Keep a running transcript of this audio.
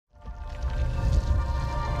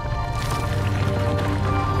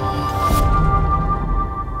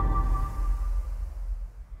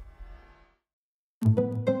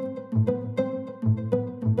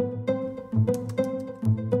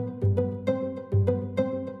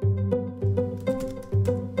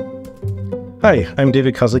Hi, I'm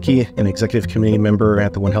David Kozlicki, an executive committee member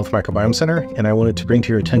at the One Health Microbiome Center, and I wanted to bring to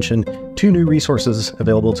your attention two new resources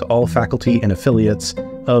available to all faculty and affiliates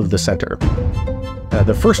of the center.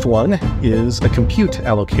 The first one is a compute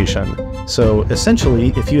allocation. So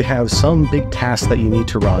essentially, if you have some big task that you need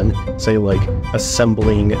to run, say like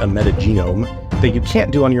assembling a metagenome, that you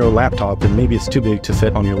can't do on your laptop and maybe it's too big to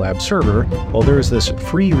fit on your lab server, well, there is this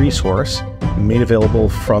free resource made available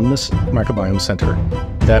from this microbiome center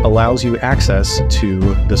that allows you access to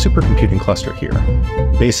the supercomputing cluster here.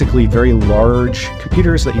 Basically very large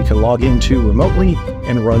computers that you can log into remotely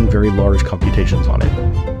and run very large computations on it.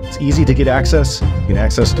 It's easy to get access. You can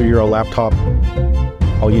access through your laptop.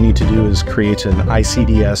 All you need to do is create an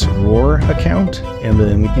ICDS ROR account and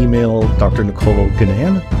then email Dr. Nicole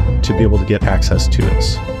Ganan to be able to get access to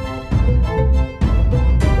this.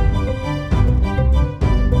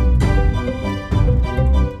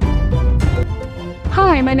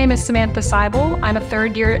 Hi, my name is Samantha Seibel. I'm a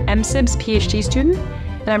third-year MSIBS PhD student,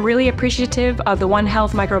 and I'm really appreciative of the One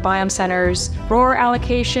Health Microbiome Center's ROR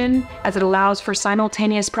allocation, as it allows for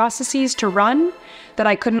simultaneous processes to run that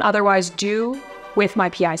I couldn't otherwise do with my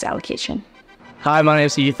PI's allocation. Hi, my name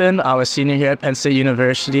is Ethan. I'm a senior here at Penn State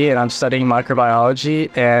University, and I'm studying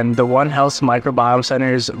microbiology. And the One Health Microbiome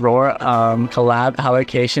Center's ROR collab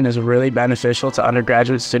allocation is really beneficial to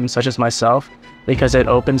undergraduate students such as myself, because it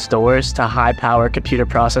opens doors to high-power computer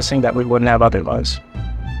processing that we wouldn't have otherwise.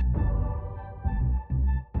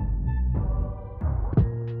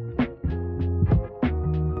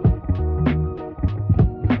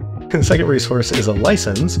 The second resource is a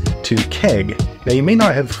license to KEGG. Now, you may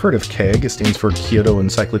not have heard of KEGG. It stands for Kyoto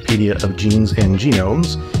Encyclopedia of Genes and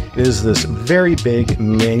Genomes. It is this very big,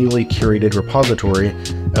 manually curated repository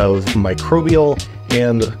of microbial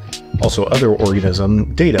and also other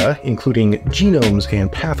organism data, including genomes and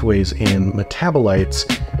pathways and metabolites.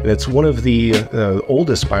 And it's one of the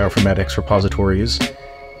oldest bioinformatics repositories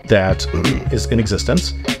that is in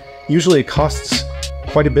existence. Usually it costs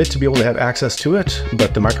quite a bit to be able to have access to it,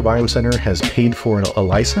 but the Microbiome Center has paid for a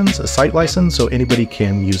license, a site license, so anybody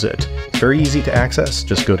can use it. Very easy to access.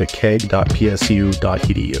 Just go to kegg.psu.edu.